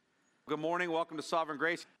Good morning. Welcome to Sovereign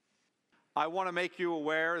Grace. I want to make you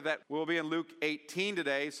aware that we'll be in Luke 18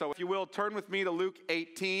 today. So if you will, turn with me to Luke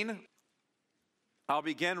 18. I'll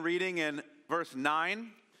begin reading in verse 9,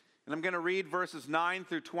 and I'm going to read verses 9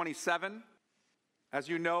 through 27. As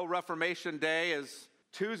you know, Reformation Day is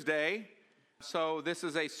Tuesday, so this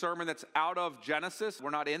is a sermon that's out of Genesis. We're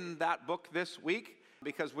not in that book this week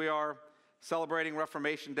because we are celebrating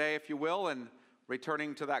Reformation Day, if you will, and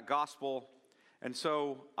returning to that gospel. And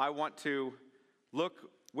so I want to look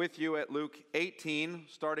with you at Luke 18,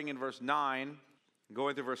 starting in verse 9,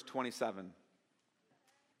 going through verse 27.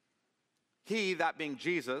 He, that being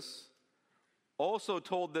Jesus, also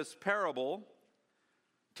told this parable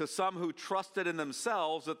to some who trusted in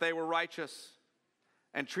themselves that they were righteous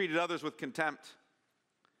and treated others with contempt.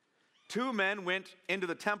 Two men went into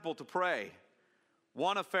the temple to pray,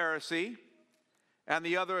 one a Pharisee and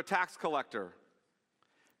the other a tax collector.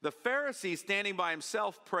 The Pharisee, standing by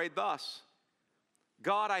himself, prayed thus: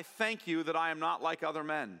 God, I thank you that I am not like other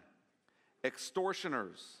men,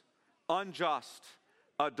 extortioners, unjust,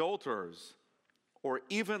 adulterers, or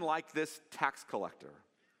even like this tax collector.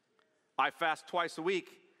 I fast twice a week.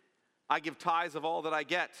 I give tithes of all that I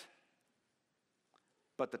get.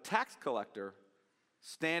 But the tax collector,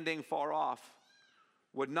 standing far off,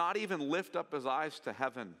 would not even lift up his eyes to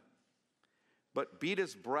heaven, but beat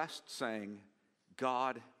his breast, saying,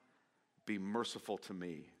 God, be merciful to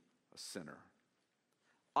me, a sinner.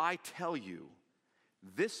 I tell you,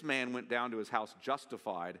 this man went down to his house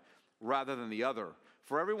justified rather than the other.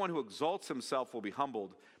 For everyone who exalts himself will be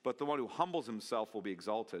humbled, but the one who humbles himself will be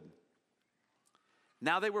exalted.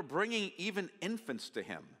 Now they were bringing even infants to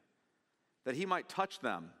him, that he might touch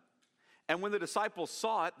them. And when the disciples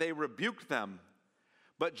saw it, they rebuked them.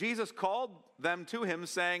 But Jesus called them to him,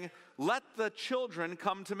 saying, Let the children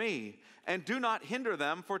come to me, and do not hinder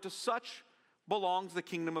them, for to such belongs the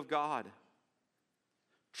kingdom of God.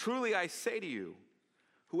 Truly I say to you,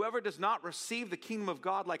 whoever does not receive the kingdom of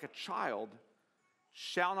God like a child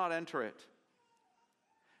shall not enter it.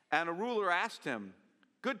 And a ruler asked him,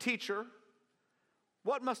 Good teacher,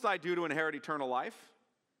 what must I do to inherit eternal life?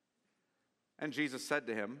 And Jesus said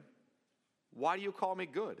to him, Why do you call me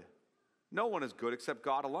good? No one is good except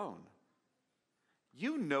God alone.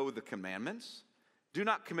 You know the commandments. Do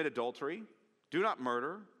not commit adultery. Do not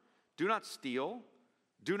murder. Do not steal.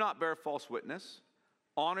 Do not bear false witness.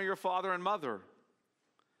 Honor your father and mother.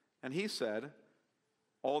 And he said,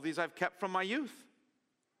 All these I've kept from my youth.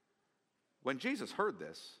 When Jesus heard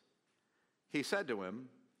this, he said to him,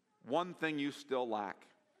 One thing you still lack.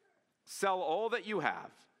 Sell all that you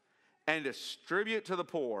have and distribute to the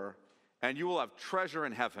poor, and you will have treasure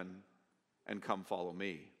in heaven, and come follow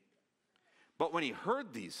me. But when he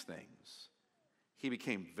heard these things, he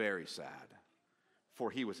became very sad,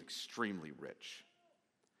 for he was extremely rich.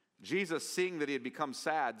 Jesus, seeing that he had become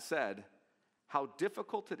sad, said, How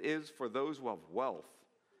difficult it is for those who have wealth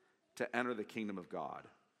to enter the kingdom of God.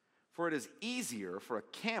 For it is easier for a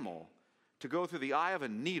camel to go through the eye of a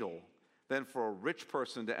needle than for a rich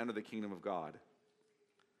person to enter the kingdom of God.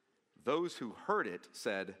 Those who heard it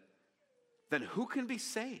said, Then who can be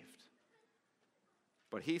saved?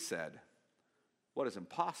 But he said, What is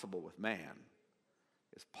impossible with man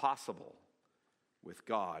is possible with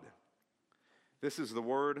God. This is the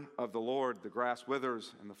word of the Lord. The grass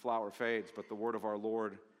withers and the flower fades, but the word of our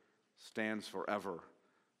Lord stands forever.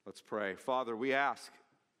 Let's pray. Father, we ask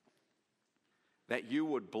that you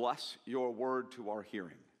would bless your word to our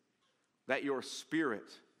hearing, that your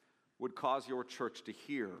Spirit would cause your church to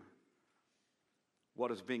hear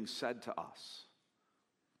what is being said to us,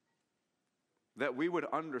 that we would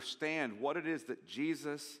understand what it is that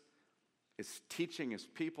Jesus is teaching his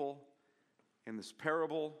people in this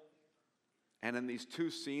parable and in these two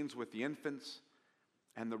scenes with the infants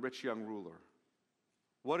and the rich young ruler.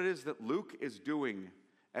 What it is that Luke is doing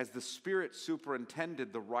as the Spirit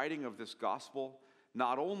superintended the writing of this gospel,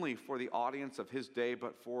 not only for the audience of his day,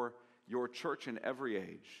 but for your church in every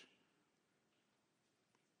age.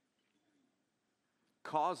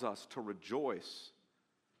 Cause us to rejoice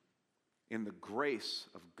in the grace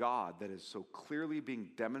of God that is so clearly being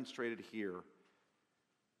demonstrated here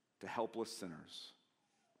to helpless sinners.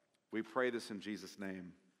 We pray this in Jesus'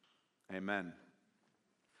 name. Amen.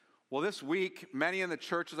 Well, this week, many in the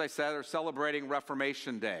church, as I said, are celebrating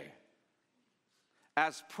Reformation Day.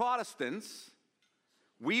 As Protestants,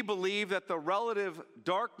 we believe that the relative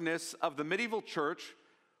darkness of the medieval church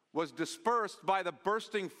was dispersed by the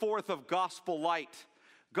bursting forth of gospel light.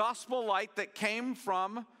 Gospel light that came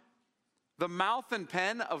from the mouth and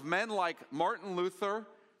pen of men like Martin Luther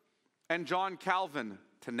and John Calvin,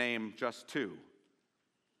 to name just two.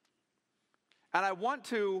 And I want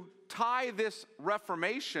to tie this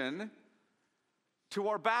Reformation to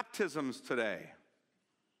our baptisms today.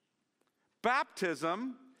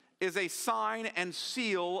 Baptism is a sign and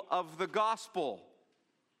seal of the gospel.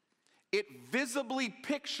 It visibly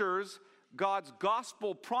pictures God's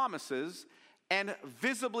gospel promises and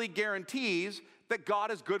visibly guarantees that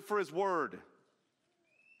God is good for his word.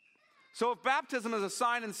 So if baptism is a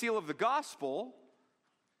sign and seal of the gospel,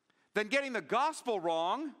 then getting the gospel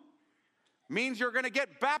wrong means you're going to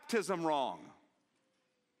get baptism wrong.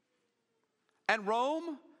 And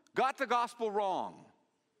Rome got the gospel wrong.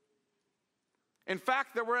 In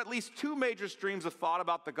fact, there were at least two major streams of thought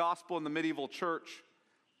about the gospel in the medieval church.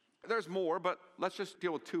 There's more, but let's just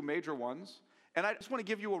deal with two major ones. And I just want to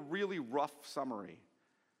give you a really rough summary.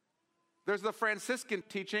 There's the Franciscan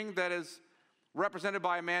teaching that is represented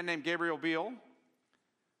by a man named Gabriel Biel.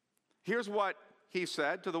 Here's what he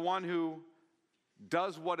said: to the one who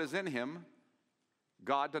does what is in him,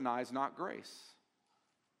 God denies not grace.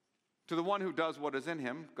 To the one who does what is in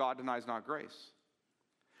him, God denies not grace.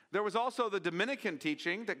 There was also the Dominican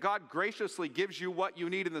teaching that God graciously gives you what you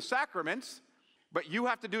need in the sacraments, but you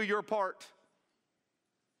have to do your part.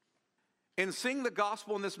 In seeing the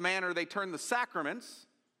gospel in this manner, they turn the sacraments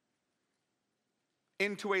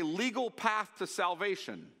into a legal path to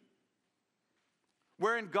salvation,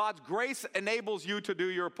 wherein God's grace enables you to do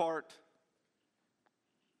your part.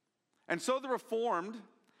 And so the Reformed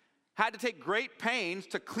had to take great pains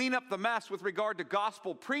to clean up the mess with regard to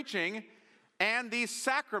gospel preaching and these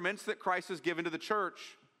sacraments that Christ has given to the church.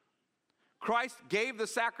 Christ gave the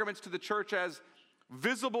sacraments to the church as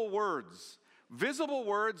visible words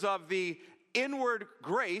of the inward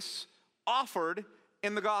grace offered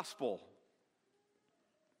in the gospel.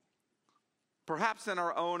 Perhaps in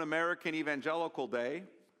our own American evangelical day,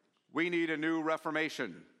 we need a new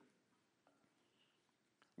Reformation.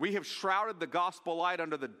 We have shrouded the gospel light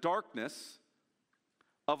under the darkness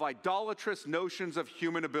of idolatrous notions of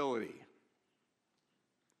human ability.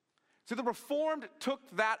 So the Reformed took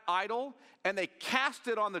that idol and they cast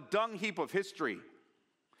it on the dung heap of history.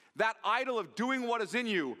 That idol of doing what is in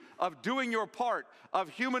you, of doing your part, of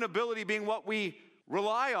human ability being what we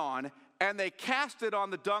rely on, and they cast it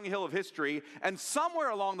on the dunghill of history. And somewhere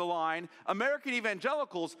along the line, American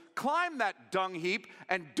evangelicals climbed that dung heap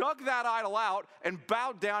and dug that idol out and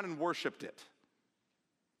bowed down and worshiped it.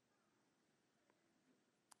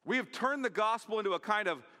 We have turned the gospel into a kind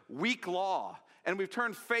of weak law, and we've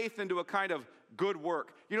turned faith into a kind of good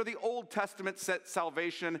work. You know, the Old Testament set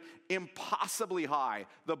salvation impossibly high.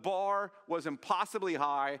 The bar was impossibly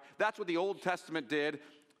high. That's what the Old Testament did.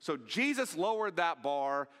 So Jesus lowered that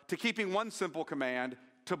bar to keeping one simple command: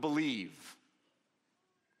 to believe.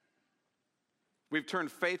 We've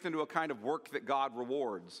turned faith into a kind of work that God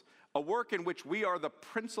rewards, a work in which we are the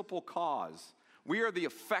principal cause. We are the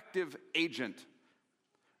effective agent.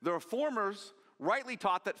 The Reformers rightly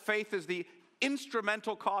taught that faith is the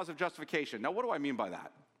instrumental cause of justification. Now, what do I mean by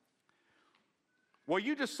that? Well,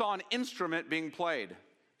 you just saw an instrument being played. You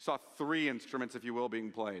saw three instruments, if you will,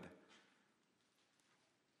 being played.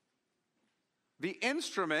 The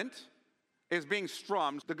instrument is being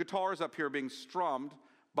strummed. The guitar is up here being strummed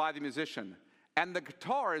by the musician. And the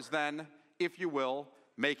guitar is then, if you will,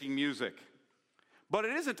 making music. But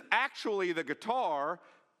it isn't actually the guitar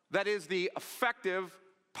that is the effective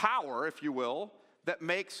power, if you will, that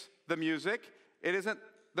makes the music. It isn't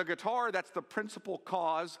the guitar that's the principal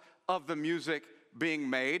cause of the music being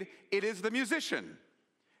made. It is the musician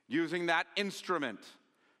using that instrument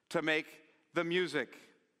to make the music.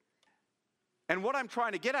 And what I'm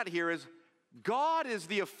trying to get at here is God is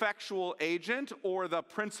the effectual agent or the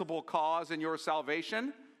principal cause in your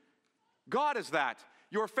salvation. God is that.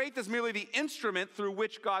 Your faith is merely the instrument through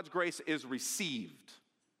which God's grace is received.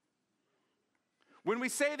 When we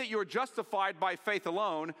say that you're justified by faith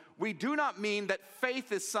alone, we do not mean that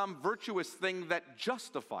faith is some virtuous thing that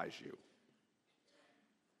justifies you.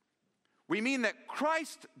 We mean that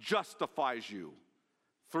Christ justifies you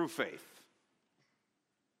through faith.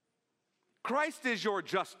 Christ is your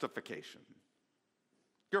justification.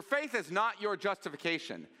 Your faith is not your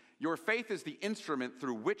justification. Your faith is the instrument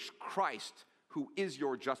through which Christ, who is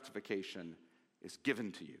your justification, is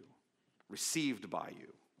given to you, received by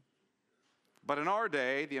you. But in our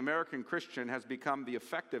day, the American Christian has become the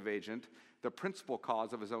effective agent, the principal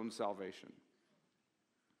cause of his own salvation.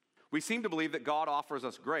 We seem to believe that God offers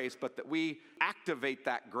us grace, but that we activate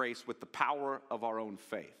that grace with the power of our own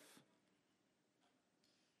faith.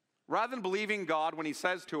 Rather than believing God when he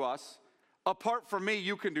says to us, apart from me,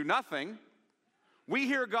 you can do nothing, we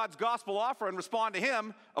hear God's gospel offer and respond to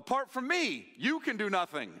him, apart from me, you can do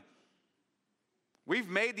nothing. We've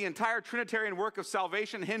made the entire Trinitarian work of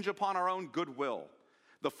salvation hinge upon our own goodwill.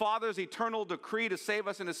 The Father's eternal decree to save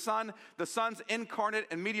us in His Son, the Son's incarnate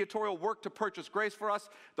and mediatorial work to purchase grace for us,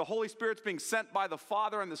 the Holy Spirit's being sent by the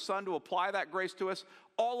Father and the Son to apply that grace to us,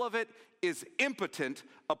 all of it is impotent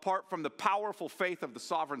apart from the powerful faith of the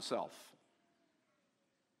sovereign self.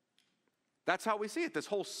 That's how we see it. This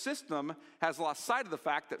whole system has lost sight of the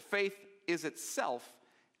fact that faith is itself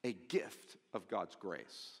a gift of God's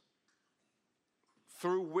grace,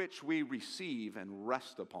 through which we receive and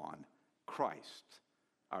rest upon Christ,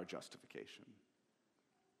 our justification.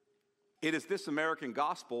 It is this American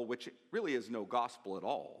gospel, which really is no gospel at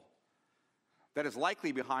all, that is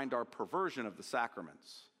likely behind our perversion of the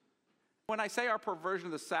sacraments. When I say our perversion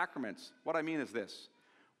of the sacraments, what I mean is this.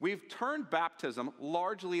 We've turned baptism,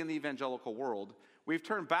 largely in the evangelical world, we've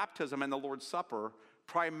turned baptism and the Lord's Supper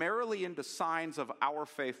primarily into signs of our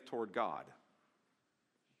faith toward God.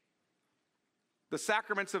 The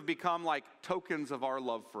sacraments have become like tokens of our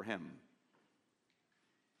love for Him.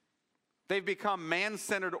 They've become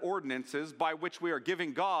man-centered ordinances by which we are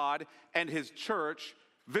giving God and His church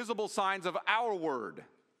visible signs of our word.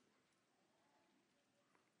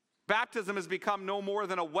 Baptism has become no more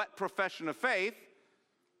than a wet profession of faith,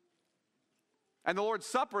 and the Lord's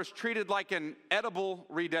Supper is treated like an edible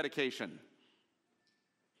rededication.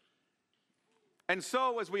 And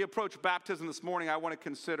so, as we approach baptism this morning, I want to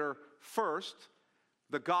consider first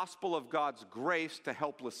the gospel of God's grace to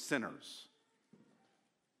helpless sinners.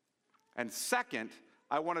 And second,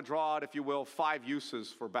 I want to draw out, if you will, 5 uses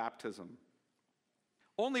for baptism.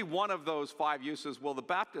 Only one of those 5 uses will the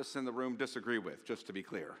Baptists in the room disagree with, just to be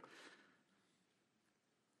clear.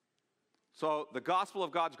 So, the gospel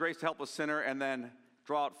of God's grace to helpless sinner, and then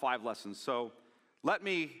draw out 5 lessons. So, let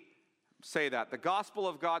me say that. The gospel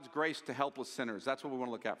of God's grace to helpless sinners, that's what we want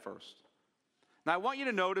to look at first. Now, I want you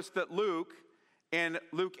to notice that Luke, in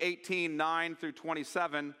Luke 18, 9 through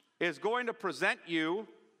 27, is going to present you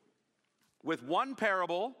with one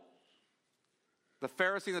parable, the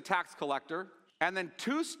Pharisee and the tax collector, and then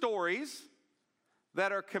 2 stories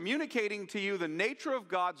that are communicating to you the nature of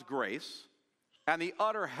God's grace and the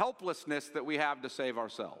utter helplessness that we have to save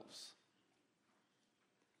ourselves.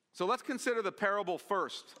 So let's consider the parable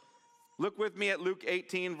first. Look with me at Luke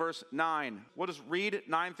 18, verse 9. We'll just read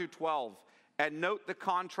 9 through 12 and note the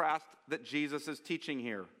contrast that Jesus is teaching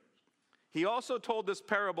here. He also told this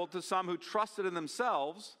parable to some who trusted in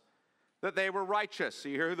themselves that they were righteous. So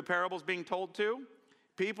you hear who the parable is being told to?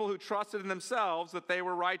 People who trusted in themselves that they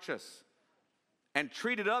were righteous and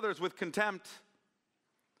treated others with contempt.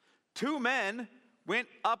 2 men went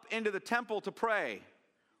up into the temple to pray,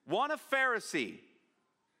 one a Pharisee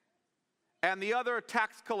and the other a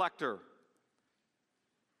tax collector.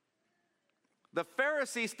 The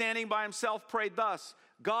Pharisee, standing by himself, prayed thus,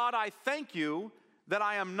 God, I thank you that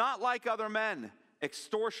I am not like other men,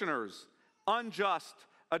 extortioners, unjust,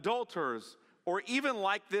 adulterers, or even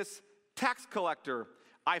like this tax collector.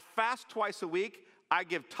 I fast twice a week. I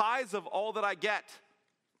give tithes of all that I get.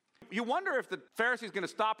 You wonder if the Pharisee is going to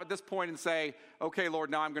stop at this point and say, okay, Lord,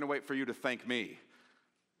 now I'm going to wait for you to thank me.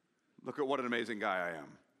 Look at what an amazing guy I am.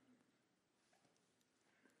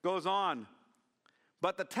 Goes on.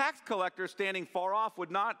 But the tax collector, standing far off, would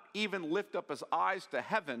not even lift up his eyes to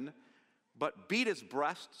heaven, but beat his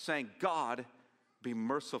breast, saying, God, be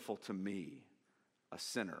merciful to me, a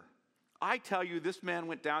sinner. I tell you, this man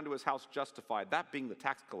went down to his house justified, that being the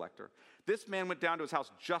tax collector. This man went down to his house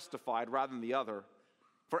justified rather than the other.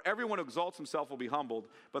 For everyone who exalts himself will be humbled,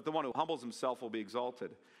 but the one who humbles himself will be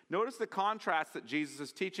exalted. Notice the contrast that Jesus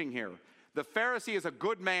is teaching here. The Pharisee is a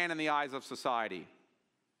good man in the eyes of society.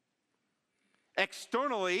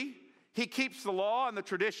 Externally, he keeps the law and the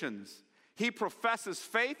traditions. He professes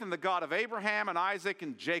faith in the God of Abraham and Isaac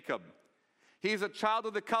and Jacob. He's a child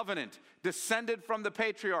of the covenant, descended from the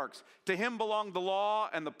patriarchs. To him belong the law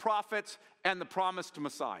and the prophets and the promised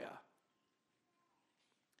Messiah.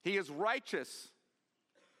 He is righteous,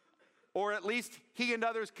 or at least he and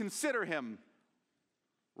others consider him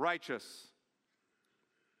righteous.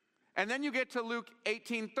 And then you get to Luke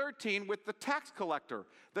 18:13 with the tax collector.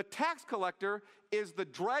 The tax collector is the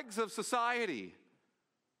dregs of society.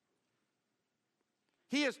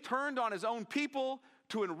 He has turned on his own people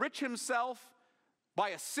to enrich himself by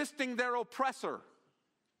assisting their oppressor.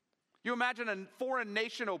 You imagine a foreign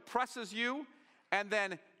nation oppresses you, and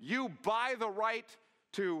then you buy the right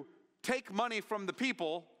to take money from the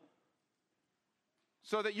people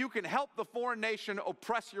so that you can help the foreign nation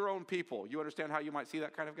oppress your own people. You understand how you might see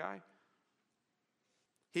that kind of guy?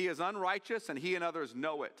 He is unrighteous, and he and others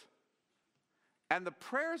know it. And the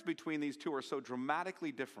prayers between these two are so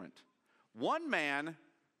dramatically different. One man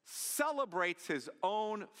celebrates his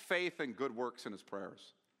own faith and good works in his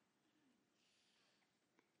prayers.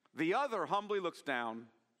 The other humbly looks down,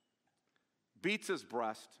 beats his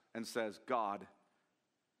breast, and says, God,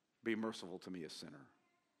 be merciful to me, a sinner.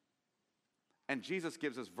 And Jesus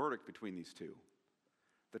gives his verdict between these two.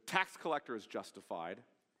 The tax collector is justified.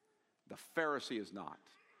 The Pharisee is not.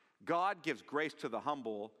 God gives grace to the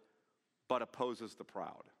humble, but opposes the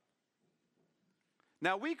proud.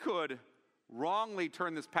 Now, we could wrongly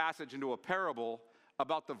turn this passage into a parable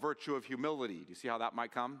about the virtue of humility. Do you see how that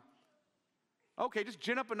might come? Okay, just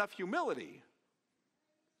gin up enough humility.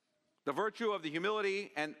 The virtue of the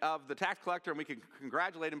humility and of the tax collector, and we can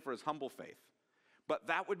congratulate him for his humble faith. But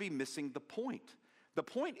that would be missing the point. The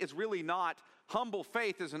point is really not humble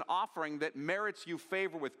faith is an offering that merits you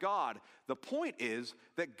favor with God. The point is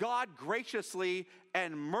that God graciously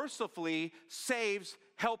and mercifully saves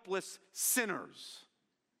helpless sinners.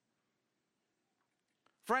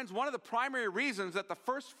 Friends, one of the primary reasons that the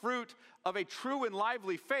first fruit of a true and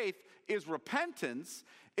lively faith is repentance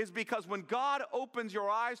is because when God opens your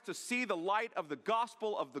eyes to see the light of the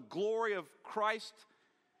gospel of the glory of Christ,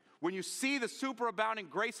 when you see the superabounding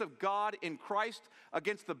grace of God in Christ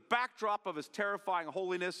against the backdrop of his terrifying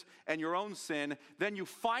holiness and your own sin, then you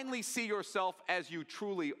finally see yourself as you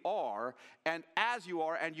truly are, and as you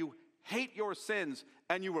are, and you hate your sins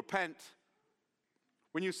and you repent.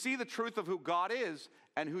 When you see the truth of who God is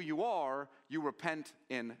and who you are, you repent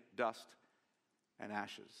in dust and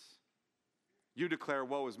ashes. You declare,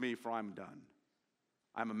 woe is me, for I'm done.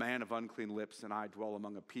 I'm a man of unclean lips, and I dwell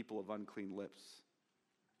among a people of unclean lips.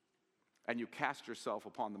 And you cast yourself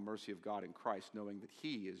upon the mercy of God in Christ, knowing that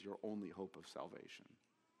he is your only hope of salvation.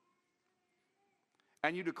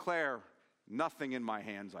 And you declare, nothing in my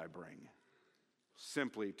hands I bring,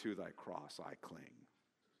 simply to thy cross I cling.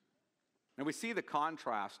 And we see the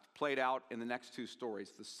contrast played out in the next two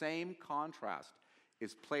stories. The same contrast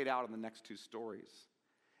is played out in the next two stories.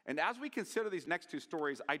 And as we consider these next two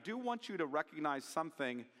stories, I do want you to recognize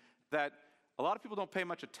something that a lot of people don't pay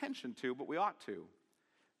much attention to, but we ought to.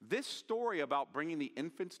 This story about bringing the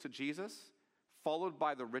infants to Jesus, followed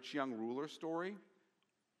by the rich young ruler story,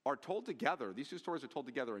 are told together. These two stories are told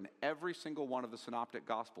together in every single one of the synoptic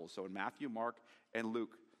gospels. So in Matthew, Mark, and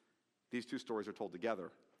Luke, these two stories are told together.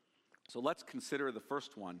 So let's consider the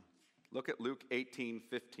first one. Look at Luke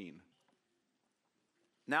 18:15.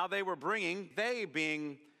 Now they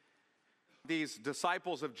being these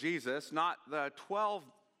disciples of Jesus, not the 12,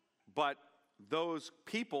 but those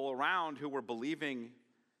people around who were believing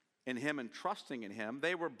in him and trusting in him,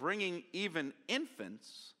 they were bringing even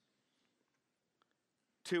infants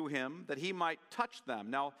to him that he might touch them.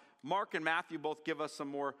 Now, Mark and Matthew both give us some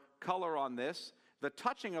more color on this. The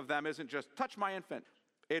touching of them isn't just, touch my infant.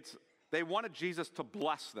 They wanted Jesus to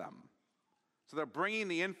bless them. So they're bringing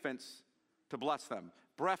the infants to bless them.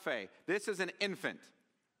 Brephe, this is an infant.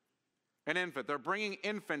 An infant. They're bringing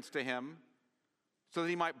infants to him so that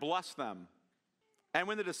he might bless them. And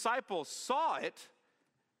when the disciples saw it,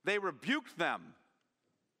 they rebuked them.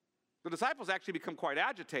 The disciples actually become quite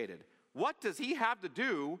agitated. What does he have to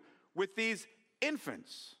do with these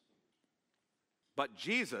infants? But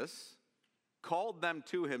Jesus called them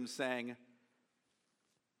to him, saying,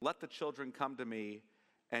 let the children come to me,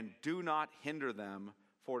 and do not hinder them,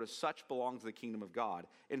 for to such belongs the kingdom of God.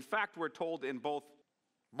 In fact, we're told in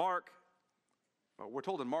Mark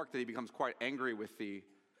that he becomes quite angry with the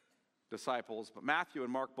disciples, but Matthew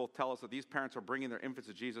and Mark both tell us that these parents are bringing their infants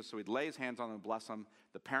to Jesus, so he'd lay his hands on them and bless them.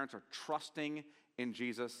 The parents are trusting in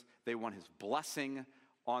Jesus. They want his blessing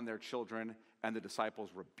on their children, and the disciples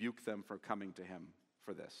rebuke them for coming to him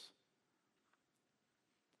for this.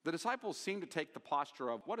 The disciples seem to take the posture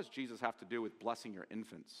of, what does Jesus have to do with blessing your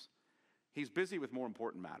infants? He's busy with more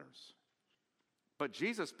important matters. But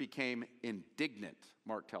Jesus became indignant,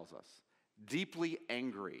 Mark tells us, deeply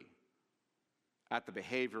angry at the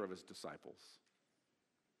behavior of his disciples.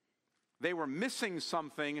 They were missing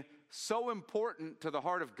something so important to the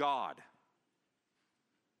heart of God.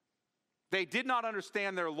 They did not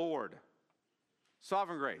understand their Lord.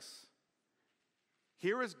 Sovereign grace.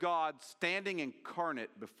 Here is God standing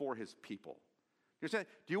incarnate before his people. You're saying,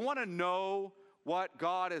 do you want to know what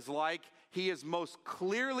God is like? He is most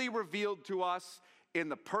clearly revealed to us in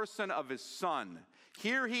the person of his Son.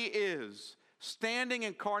 Here he is, standing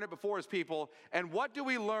incarnate before his people. And what do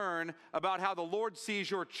we learn about how the Lord sees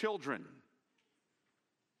your children?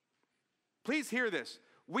 Please hear this.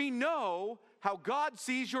 We know how God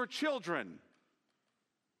sees your children.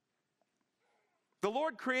 The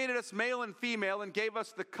Lord created us male and female and gave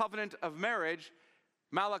us the covenant of marriage,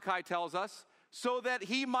 Malachi tells us, so that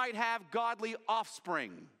he might have godly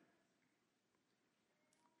offspring.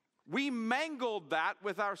 we mangled that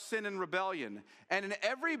with our sin and rebellion. And in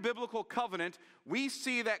every biblical covenant, we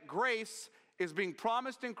see that grace is being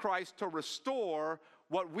promised in Christ to restore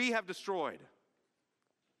what we have destroyed.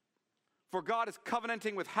 For God is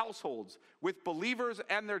covenanting with households, with believers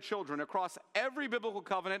and their children. Across every biblical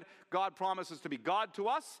covenant, God promises to be God to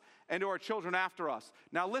us and to our children after us.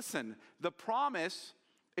 Now listen, the promise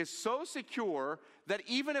is so secure that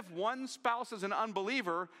even if one spouse is an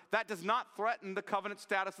unbeliever, that does not threaten the covenant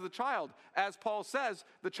status of the child. As Paul says,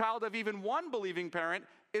 the child of even one believing parent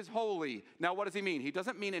is holy. Now what does he mean? He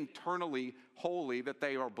doesn't mean internally holy, that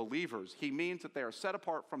they are believers. He means that they are set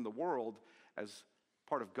apart from the world as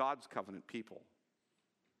part of God's covenant people.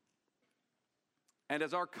 And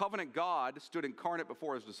as our covenant God stood incarnate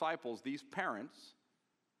before his disciples, these parents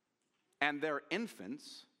and their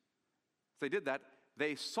infants, as they did that,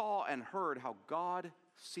 they saw and heard how God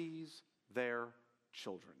sees their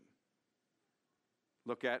children.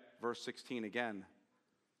 Look at verse 16 again.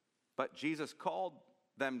 But Jesus called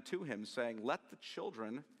them to him, saying, "Let the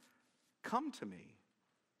children come to me,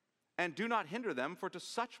 and do not hinder them, for to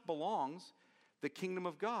such belongs the kingdom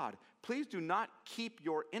of God. Please do not keep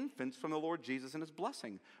your infants from the Lord Jesus and his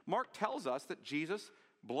blessing." Mark tells us that Jesus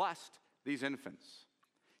blessed these infants.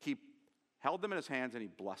 He held them in his hands and he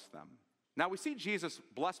blessed them. Now we see Jesus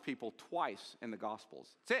bless people twice in the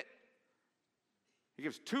Gospels. That's it. He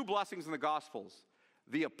gives two blessings in the Gospels.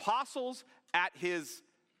 The apostles at his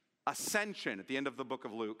ascension at the end of the book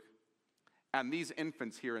of Luke, and these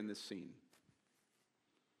infants here in this scene.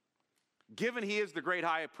 Given he is the great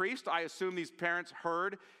high priest, I assume these parents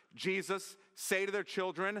heard Jesus say to their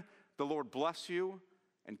children, "The Lord bless you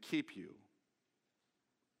and keep you.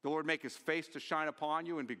 The Lord make his face to shine upon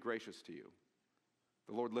you and be gracious to you.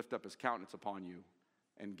 The Lord lift up his countenance upon you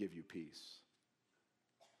and give you peace."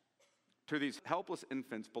 To these helpless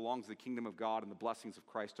infants belongs the kingdom of God and the blessings of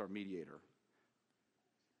Christ our mediator.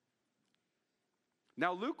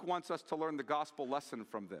 Now Luke wants us to learn the gospel lesson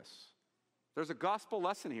from this. There's a gospel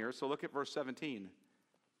lesson here, so look at verse 17.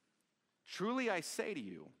 "Truly I say to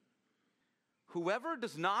you, whoever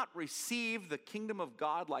does not receive the kingdom of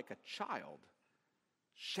God like a child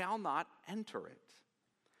shall not enter it."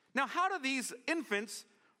 Now, how do these infants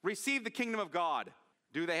receive the kingdom of God?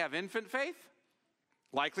 Do they have infant faith?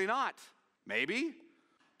 Likely not. Maybe.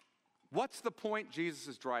 What's the point Jesus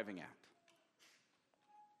is driving at?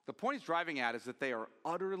 The point he's driving at is that they are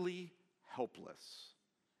utterly helpless,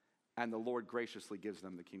 and the Lord graciously gives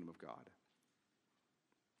them the kingdom of God.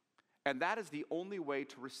 And that is the only way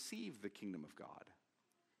to receive the kingdom of God,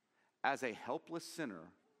 as a helpless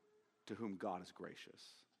sinner to whom God is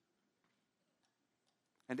gracious.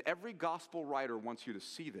 And every gospel writer wants you to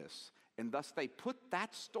see this, and thus they put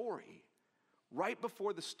that story right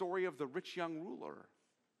before the story of the rich young ruler.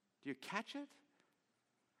 Do you catch it?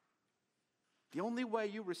 The only way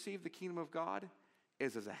you receive the kingdom of God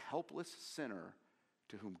is as a helpless sinner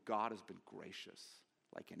to whom God has been gracious.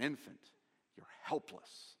 Like an infant, you're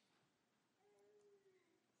helpless.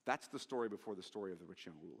 That's the story before the story of the rich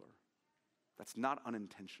young ruler. That's not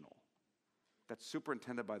unintentional. That's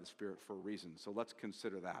superintended by the Spirit for a reason. So let's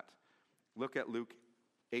consider that. Look at Luke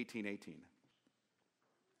 18:18.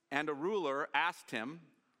 "And a ruler asked him,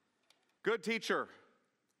 'Good teacher,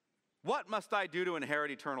 what must I do to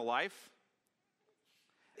inherit eternal life?'"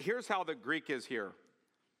 Here's how the Greek is here.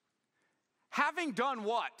 "Having done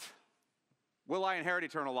what will I inherit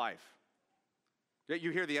eternal life?"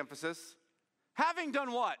 You hear the emphasis? Having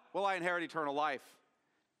done what will I inherit eternal life?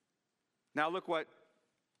 Now look what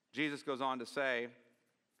Jesus goes on to say.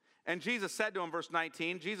 "And Jesus said to him," verse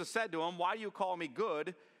 19, Jesus said to him, "Why do you call me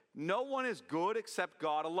good? No one is good except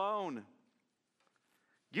God alone.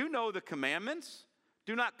 You know the commandments.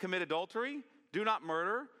 Do not commit adultery. Do not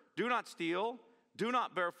murder. Do not steal. Do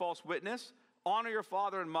not bear false witness. Honor your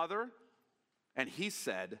father and mother." And he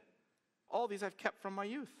said, "All these I've kept from my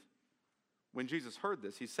youth." When Jesus heard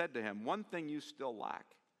this, he said to him, "One thing you still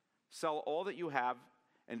lack. Sell all that you have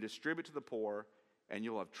and distribute to the poor, and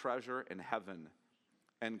you'll have treasure in heaven,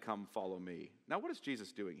 and come follow me." Now, what is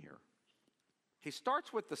Jesus doing here? He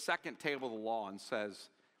starts with the second table of the law and says,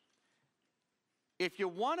 if you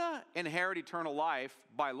want to inherit eternal life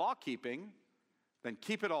by law keeping, then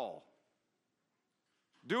keep it all.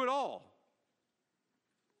 Do it all.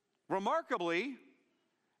 Remarkably,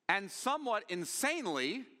 and somewhat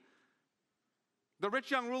insanely, the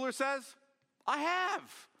rich young ruler says, "I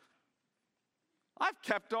have. I've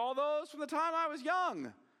kept all those from the time I was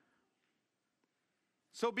young."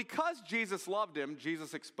 So because Jesus loved him,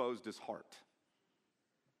 Jesus exposed his heart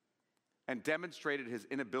and demonstrated his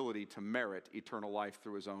inability to merit eternal life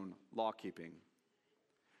through his own law keeping.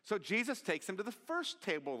 So Jesus takes him to the first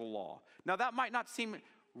table of the law. Now that might not seem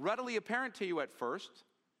readily apparent to you at first,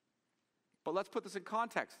 but let's put this in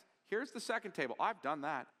context. Here's the second table. I've done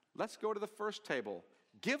that. Let's go to the first table.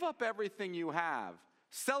 Give up everything you have.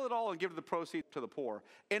 Sell it all and give the proceeds to the poor.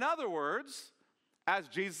 In other words, as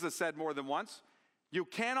Jesus has said more than once, you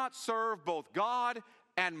cannot serve both God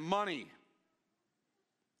and money.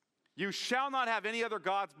 You shall not have any other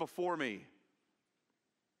gods before me.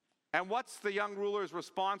 And what's the young ruler's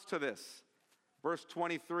response to this? Verse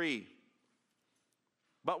 23.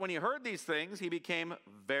 But when he heard these things, he became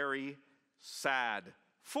very sad,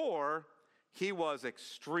 for he was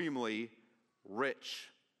extremely rich.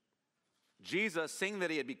 Jesus, seeing that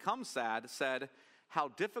he had become sad, said, how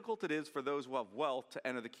difficult it is for those who have wealth to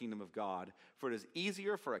enter the kingdom of God. For it is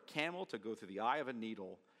easier for a camel to go through the eye of a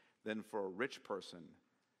needle than for a rich person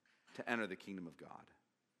to enter the kingdom of God.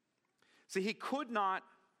 See, he could not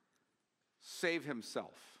save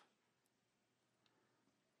himself.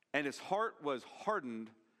 And his heart was hardened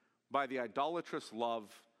by the idolatrous love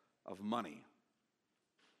of money.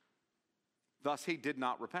 Thus, he did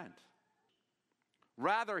not repent.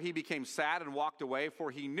 Rather, he became sad and walked away, for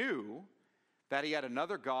he knew that he had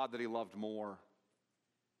another God that he loved more.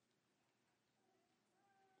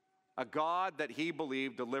 A God that he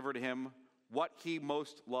believed delivered him what he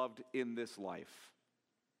most loved in this life: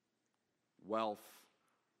 wealth,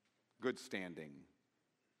 good standing.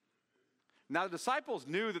 Now, the disciples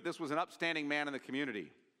knew that this was an upstanding man in the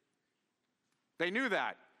community. They knew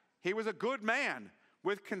that. He was a good man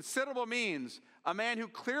with considerable means, a man who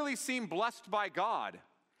clearly seemed blessed by God.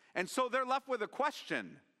 And so they're left with a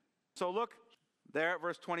question. So look there at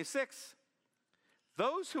verse 26.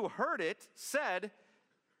 Those who heard it said,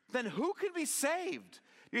 then who can be saved?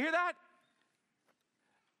 You hear that?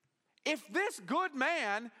 If this good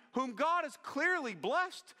man, whom God has clearly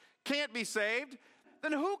blessed, can't be saved,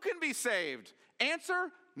 then who can be saved? Answer,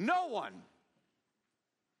 no one.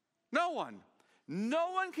 No one.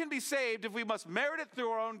 No one can be saved if we must merit it through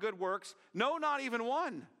our own good works. No, not even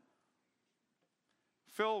one.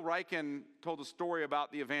 Phil Ryken told a story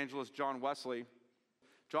about the evangelist John Wesley.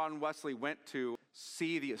 John Wesley went to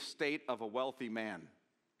see the estate of a wealthy man.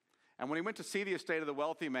 And when he went to see the estate of the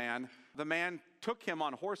wealthy man, the man took him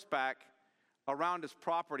on horseback around his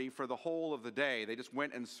property for the whole of the day. They just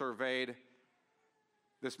went and surveyed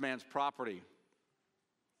this man's property.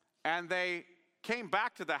 And they came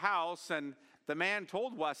back to the house, and the man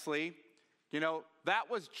told Wesley, that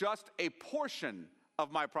was just a portion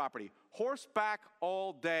of my property. Horseback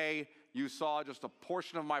all day, you saw just a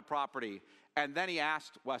portion of my property. And then he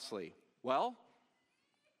asked Wesley, well,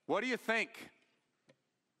 what do you think?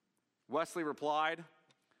 Wesley replied,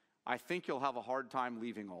 I think you'll have a hard time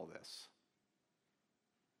leaving all this.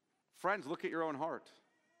 Friends, look at your own heart.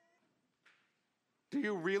 Do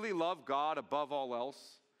you really love God above all else?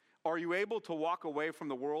 Are you able to walk away from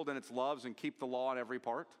the world and its loves and keep the law in every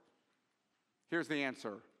part? Here's the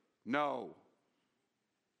answer. No.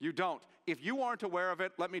 You don't. If you aren't aware of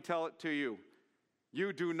it, let me tell it to you.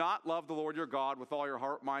 You do not love the Lord your God with all your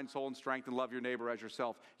heart, mind, soul, and strength, and love your neighbor as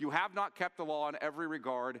yourself. You have not kept the law in every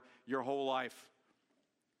regard your whole life.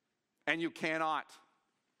 And you cannot.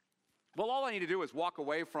 Well, all I need to do is walk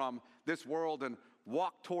away from this world and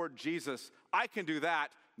walk toward Jesus. I can do that.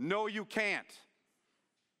 No, you can't.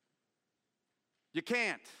 You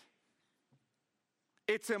can't.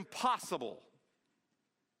 It's impossible.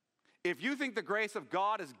 If you think the grace of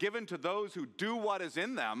God is given to those who do what is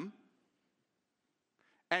in them,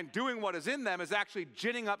 and doing what is in them is actually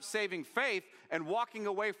ginning up saving faith and walking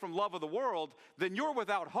away from love of the world, then you're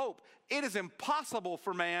without hope. It is impossible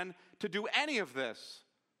for man to do any of this.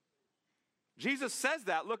 Jesus says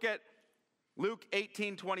that. Look at Luke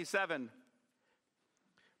 18:27.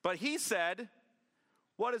 But he said,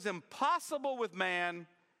 what is impossible with man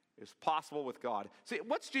is possible with God. See,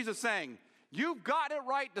 what's Jesus saying? You've got it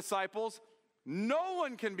right, disciples. No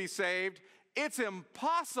one can be saved. It's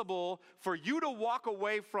impossible for you to walk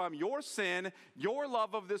away from your sin, your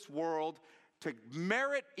love of this world, to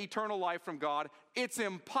merit eternal life from God. It's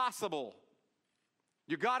impossible.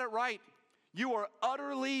 You got it right. You are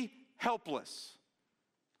utterly helpless.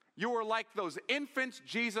 You are like those infants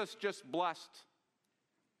Jesus just blessed.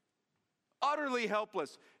 Utterly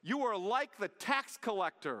helpless. You are like the tax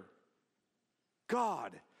collector.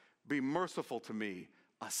 God, be merciful to me,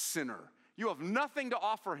 a sinner. You have nothing to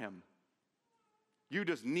offer him. You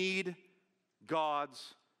just need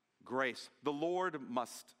God's grace. The Lord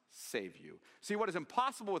must save you. See, what is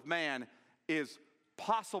impossible with man is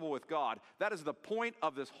possible with God. That is the point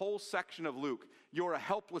of this whole section of Luke. You're a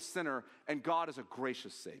helpless sinner, and God is a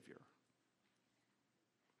gracious Savior.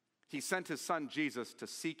 He sent his son Jesus to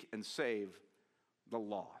seek and save the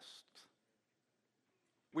lost.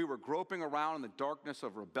 We were groping around in the darkness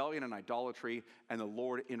of rebellion and idolatry, and the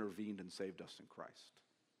Lord intervened and saved us in Christ.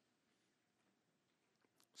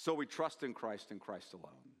 So we trust in Christ and Christ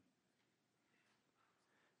alone.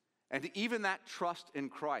 And even that trust in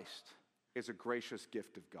Christ is a gracious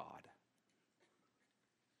gift of God.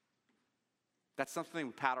 That's something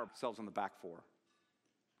we pat ourselves on the back for.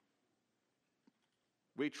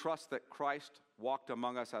 We trust that Christ walked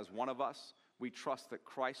among us as one of us. We trust that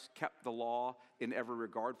Christ kept the law in every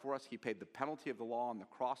regard for us. He paid the penalty of the law on the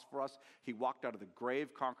cross for us. He walked out of the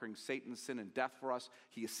grave, conquering Satan, sin, and death for us.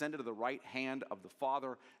 He ascended to the right hand of the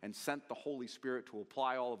Father and sent the Holy Spirit to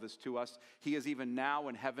apply all of this to us. He is even now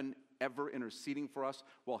in heaven, ever interceding for us,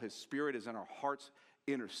 while his Spirit is in our hearts,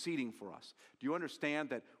 interceding for us. Do you understand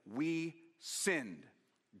that we sinned?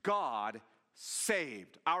 God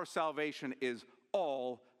saved. Our salvation is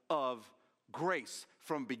all of grace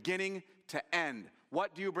from beginning to end.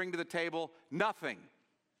 What do you bring to the table? Nothing.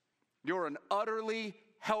 You're an utterly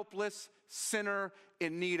helpless sinner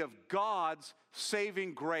in need of God's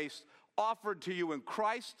saving grace offered to you in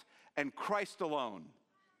Christ and Christ alone.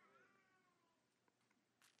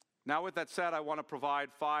 Now, with that said, I want to provide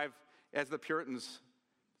 5, as the Puritans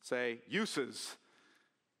say, uses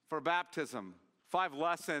for baptism. 5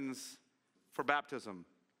 lessons for baptism.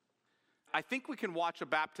 I think we can watch a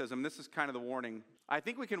baptism, this is kind of the warning. I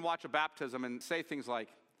think we can watch a baptism and say things like,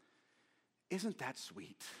 isn't that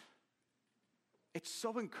sweet? It's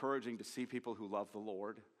so encouraging to see people who love the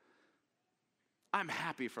Lord. I'm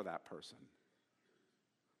happy for that person.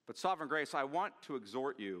 But Sovereign Grace, I want to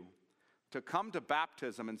exhort you to come to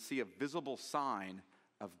baptism and see a visible sign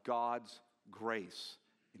of God's grace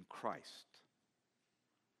in Christ.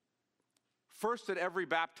 First, at every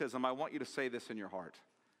baptism, I want you to say this in your heart.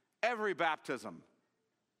 Every baptism,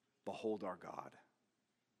 behold our God.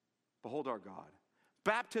 Behold our God.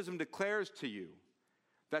 Baptism declares to you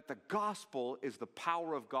that the gospel is the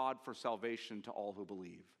power of God for salvation to all who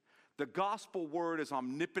believe. The gospel word is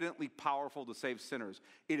omnipotently powerful to save sinners.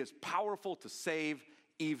 It is powerful to save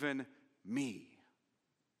even me.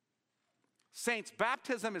 Saints,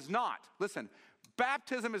 baptism is not, listen,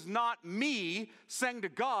 baptism is not me saying to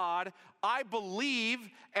God, I believe,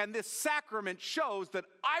 and this sacrament shows that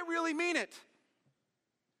I really mean it.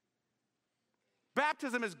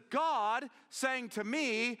 Baptism is God saying to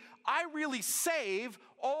me, I really save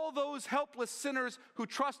all those helpless sinners who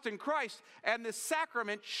trust in Christ, and this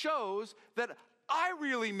sacrament shows that I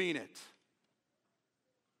really mean it.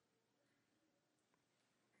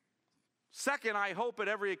 Second, I hope at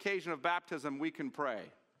every occasion of baptism we can pray,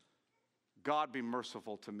 God be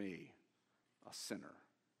merciful to me, a sinner.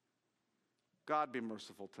 God be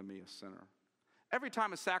merciful to me, a sinner. Every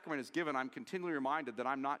time a sacrament is given, I'm continually reminded that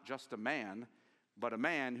I'm not just a man, but a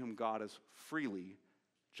man whom God has freely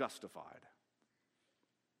justified.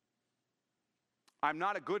 I'm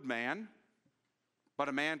not a good man, but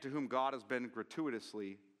a man to whom God has been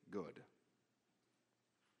gratuitously good.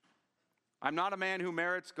 I'm not a man who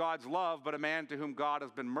merits God's love, but a man to whom God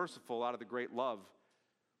has been merciful out of the great love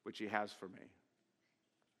which he has for me.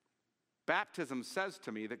 Baptism says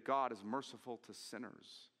to me that God is merciful to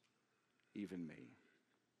sinners, even me.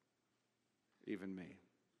 Even me.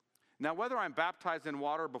 Now, whether I'm baptized in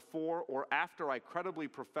water before or after I credibly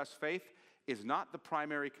profess faith is not the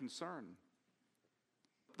primary concern.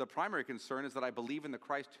 The primary concern is that I believe in the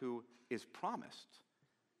Christ who is promised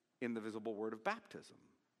in the visible word of baptism.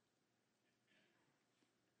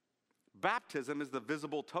 Baptism is the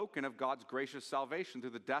visible token of God's gracious salvation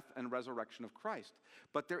through the death and resurrection of Christ.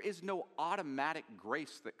 But there is no automatic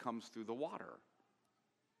grace that comes through the water.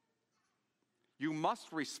 You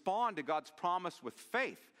must respond to God's promise with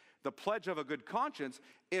faith, the pledge of a good conscience,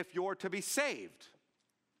 if you're to be saved.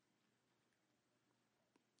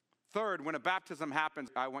 Third, when a baptism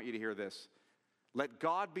happens, I want you to hear this. Let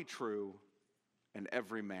God be true and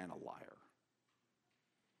every man a liar.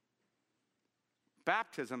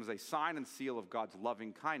 Baptism is a sign and seal of God's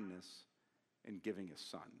loving kindness in giving his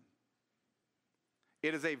Son.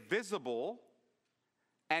 It is a visible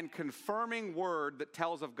and confirming word that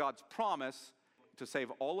tells of God's promise to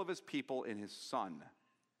save all of his people in his Son.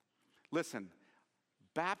 Listen,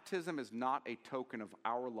 baptism is not a token of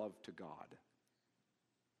our love to God.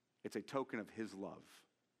 It's a token of his love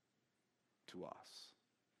to us.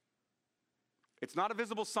 It's not a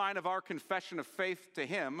visible sign of our confession of faith to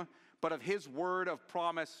him, but of his word of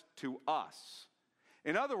promise to us.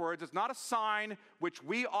 In other words, it's not a sign which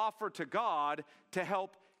we offer to God to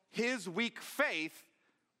help his weak faith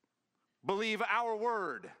believe our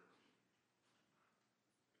word.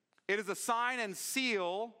 It is a sign and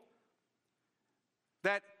seal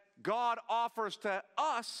that God offers to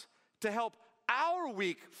us to help our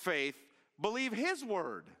weak faith believe his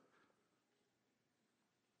word.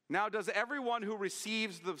 Now, does everyone who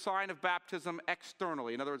receives the sign of baptism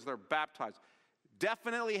externally, in other words, they're baptized,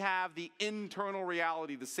 definitely have the internal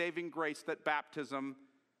reality, the saving grace that baptism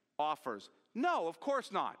offers? No, of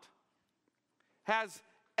course not. Has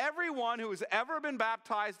everyone who has ever been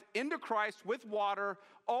baptized into Christ with water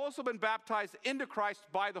also been baptized into Christ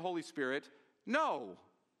by the Holy Spirit? No.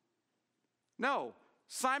 No.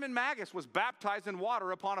 Simon Magus was baptized in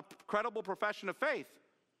water upon a credible profession of faith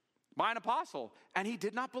by an apostle, and he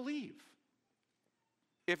did not believe.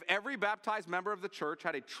 If every baptized member of the church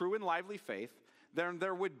had a true and lively faith, then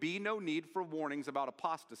there would be no need for warnings about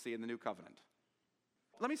apostasy in the new covenant.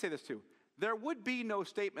 Let me say this too. There would be no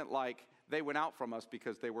statement like, they went out from us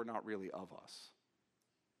because they were not really of us.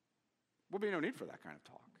 There would be no need for that kind of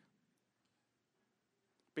talk.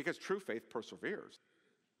 Because true faith perseveres.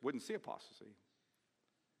 Wouldn't see apostasy.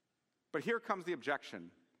 But here comes the objection.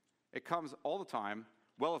 It comes all the time.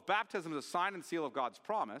 Well, if baptism is a sign and seal of God's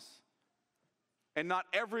promise, and not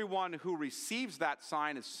everyone who receives that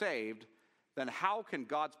sign is saved, then how can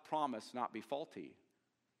God's promise not be faulty?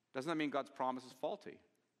 Doesn't that mean God's promise is faulty?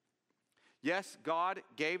 Yes, God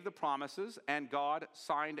gave the promises, and God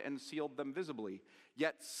signed and sealed them visibly.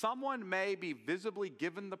 Yet someone may be visibly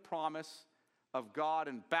given the promise of God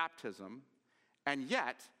in baptism, and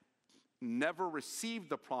yet never receive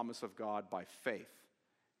the promise of God by faith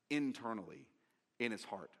internally in his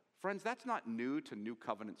heart. Friends, that's not new to new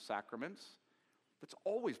covenant sacraments. That's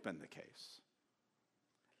always been the case.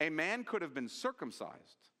 A man could have been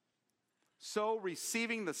circumcised, so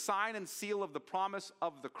receiving the sign and seal of the promise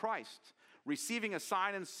of the Christ, receiving a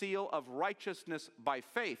sign and seal of righteousness by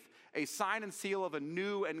faith, a sign and seal of a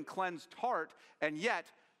new and cleansed heart, and yet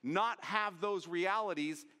not have those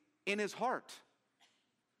realities in his heart.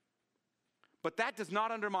 But that does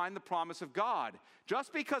not undermine the promise of God.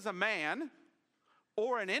 Just because a man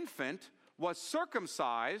or an infant was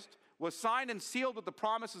circumcised, was signed and sealed with the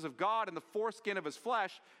promises of God in the foreskin of his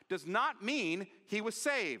flesh, does not mean he was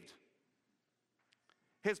saved.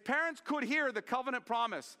 His parents could hear the covenant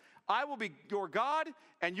promise, I will be your God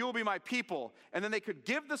and you will be my people. And then they could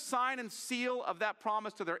give the sign and seal of that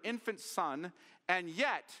promise to their infant son, and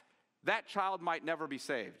yet that child might never be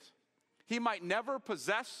saved. He might never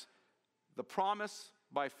possess the promise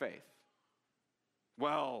by faith.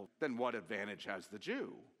 Well, then what advantage has the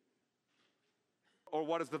Jew? Or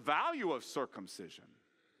what is the value of circumcision?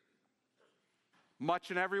 Much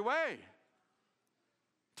in every way.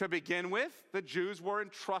 To begin with, the Jews were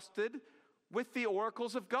entrusted with the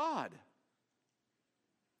oracles of God.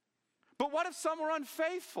 But what if some were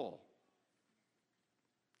unfaithful?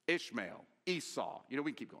 Ishmael, Esau, we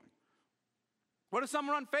can keep going. What if some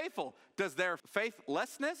were unfaithful? Does their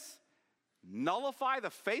faithlessness nullify the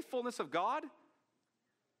faithfulness of God?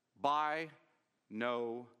 By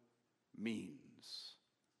no means.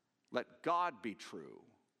 Let God be true,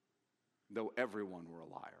 though everyone were a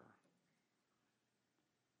liar.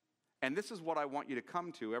 And this is what I want you to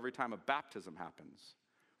come to every time a baptism happens.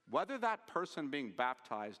 Whether that person being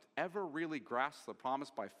baptized ever really grasps the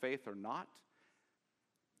promise by faith or not,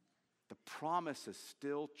 the promise is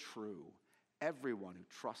still true. Everyone who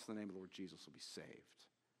trusts in the name of the Lord Jesus will be saved.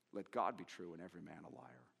 Let God be true and every man a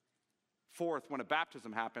liar. Fourth, when a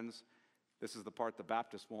baptism happens, this is the part the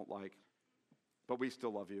Baptists won't like, but we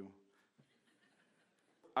still love you.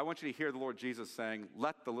 I want you to hear the Lord Jesus saying,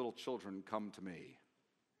 let the little children come to me.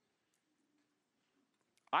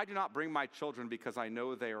 I do not bring my children because I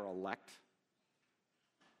know they are elect,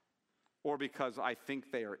 or because I think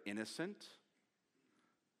they are innocent,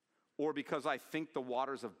 or because I think the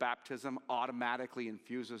waters of baptism automatically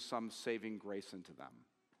infuses some saving grace into them.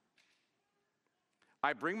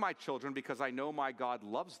 I bring my children because I know my God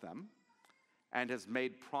loves them and has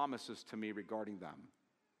made promises to me regarding them.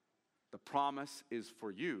 The promise is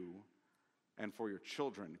for you and for your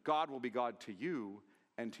children. God will be God to you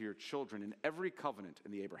and to your children in every covenant,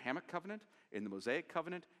 in the Abrahamic covenant, in the Mosaic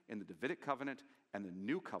covenant, in the Davidic covenant, and the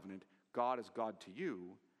new covenant. God is God to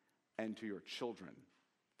you and to your children.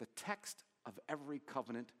 The text of every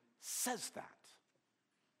covenant says that.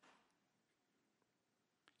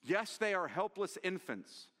 Yes, they are helpless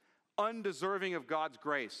infants, undeserving of God's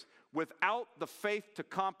grace, without the faith to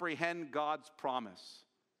comprehend God's promise.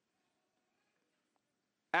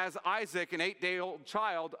 As Isaac, an 8-day-old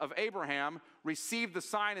child of Abraham, received the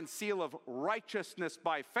sign and seal of righteousness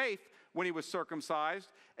by faith when he was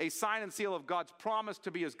circumcised, a sign and seal of God's promise to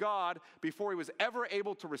be his God before he was ever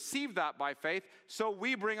able to receive that by faith, so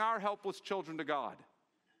we bring our helpless children to God.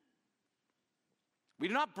 We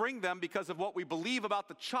do not bring them because of what we believe about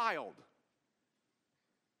the child.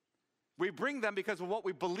 We bring them because of what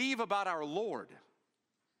we believe about our Lord.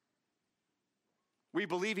 We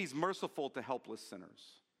believe he's merciful to helpless sinners.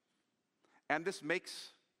 And this makes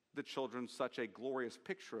the children such a glorious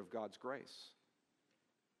picture of God's grace.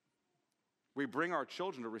 We bring our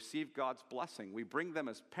children to receive God's blessing. We bring them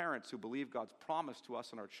as parents who believe God's promise to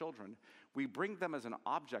us and our children. We bring them as an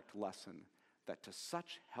object lesson that to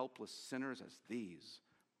such helpless sinners as these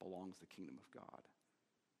belongs the kingdom of God.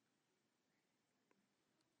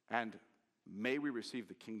 And may we receive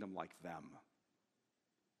the kingdom like them,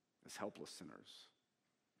 as helpless sinners.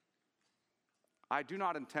 I do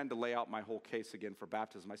not intend to lay out my whole case again for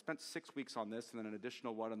baptism. I spent 6 weeks on this and then an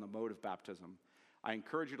additional one on the mode of baptism. I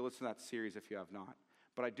encourage you to listen to that series if you have not.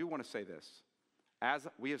 But I do want to say this. As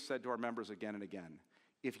we have said to our members again and again,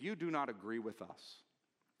 if you do not agree with us,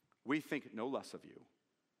 we think no less of you,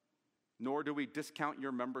 nor do we discount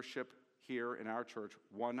your membership here in our church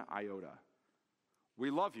one iota.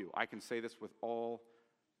 We love you. I can say this with all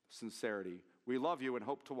sincerity. We love you and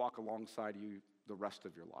hope to walk alongside you the rest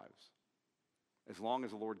of your lives, as long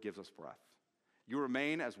as the Lord gives us breath. You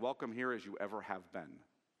remain as welcome here as you ever have been.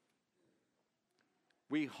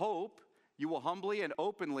 We hope you will humbly and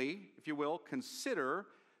openly, if you will, consider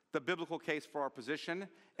the biblical case for our position,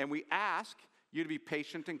 and we ask you to be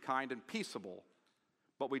patient and kind and peaceable,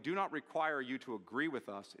 but we do not require you to agree with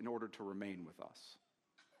us in order to remain with us.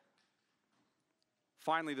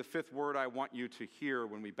 Finally, the fifth word I want you to hear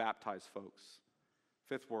when we baptize folks.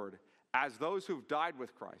 Fifth word, as those who've died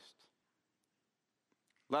with Christ,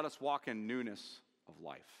 let us walk in newness of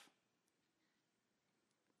life.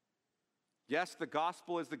 Yes, the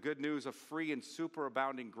gospel is the good news of free and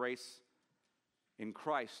superabounding grace in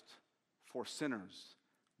Christ for sinners,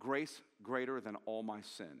 grace greater than all my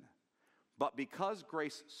sin. But because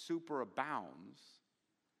grace superabounds,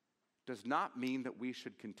 does not mean that we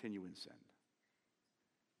should continue in sin.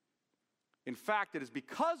 In fact, it is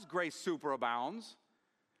because grace superabounds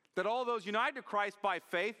that all those united to Christ by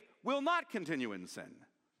faith will not continue in sin.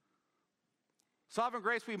 Sovereign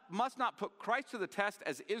grace, we must not put Christ to the test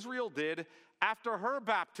as Israel did after her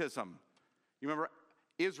baptism. You remember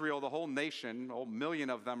Israel, the whole nation, a million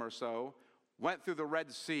of them or so, went through the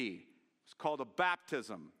Red Sea. It's called a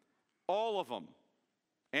baptism. All of them,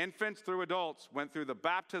 infants through adults, went through the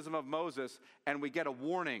baptism of Moses, and we get a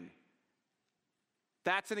warning.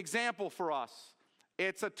 That's an example for us.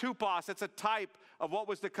 It's a tupos, it's a type of what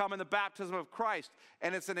was to come in the baptism of Christ.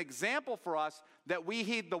 And it's an example for us that we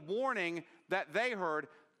heed the warning that they heard.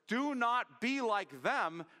 Do not be like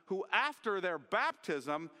them who after their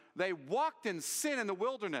baptism, they walked in sin in the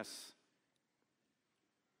wilderness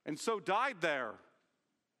and so died there.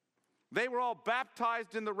 They were all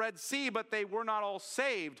baptized in the Red Sea, but they were not all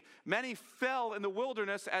saved. Many fell in the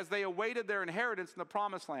wilderness as they awaited their inheritance in the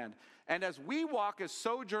promised land. And as we walk as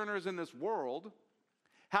sojourners in this world,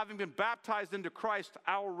 having been baptized into Christ,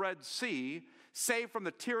 our Red Sea, saved from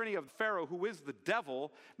the tyranny of Pharaoh, who is the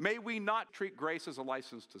devil, may we not treat grace as a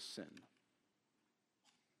license to sin.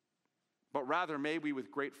 But rather, may we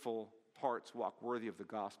with grateful hearts walk worthy of the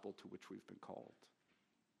gospel to which we've been called.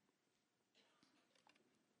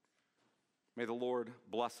 May the Lord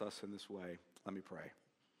bless us in this way. Let me pray.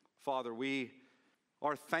 Father, we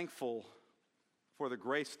are thankful for the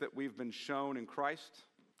grace that we've been shown in Christ,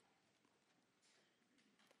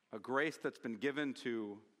 a grace that's been given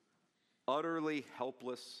to utterly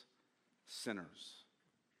helpless sinners,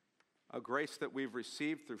 a grace that we've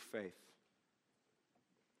received through faith,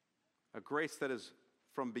 a grace that is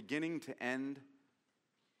from beginning to end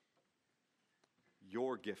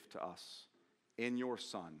your gift to us in your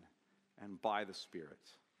Son and by the Spirit.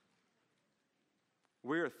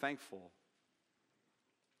 We are thankful.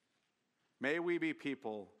 May we be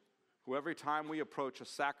people who every time we approach a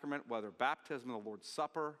sacrament, whether baptism or the Lord's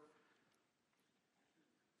Supper,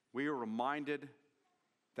 we are reminded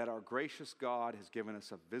that our gracious God has given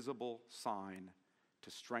us a visible sign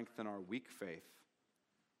to strengthen our weak faith,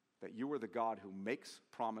 that you are the God who makes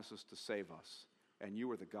promises to save us, and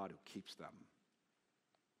you are the God who keeps them.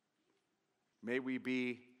 May we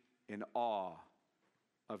be in awe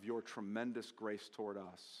of your tremendous grace toward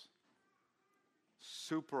us,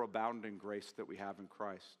 superabounding grace that we have in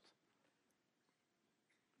Christ.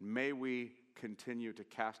 May we continue to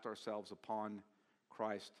cast ourselves upon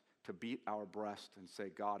Christ, to beat our breast and say,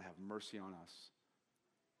 God, have mercy on us,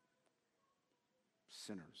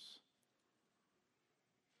 sinners.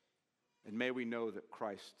 And may we know that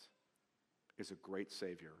Christ is a great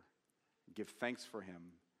Savior. Give thanks for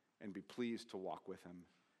him and be pleased to walk with him.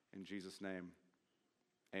 In Jesus' name,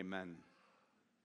 amen.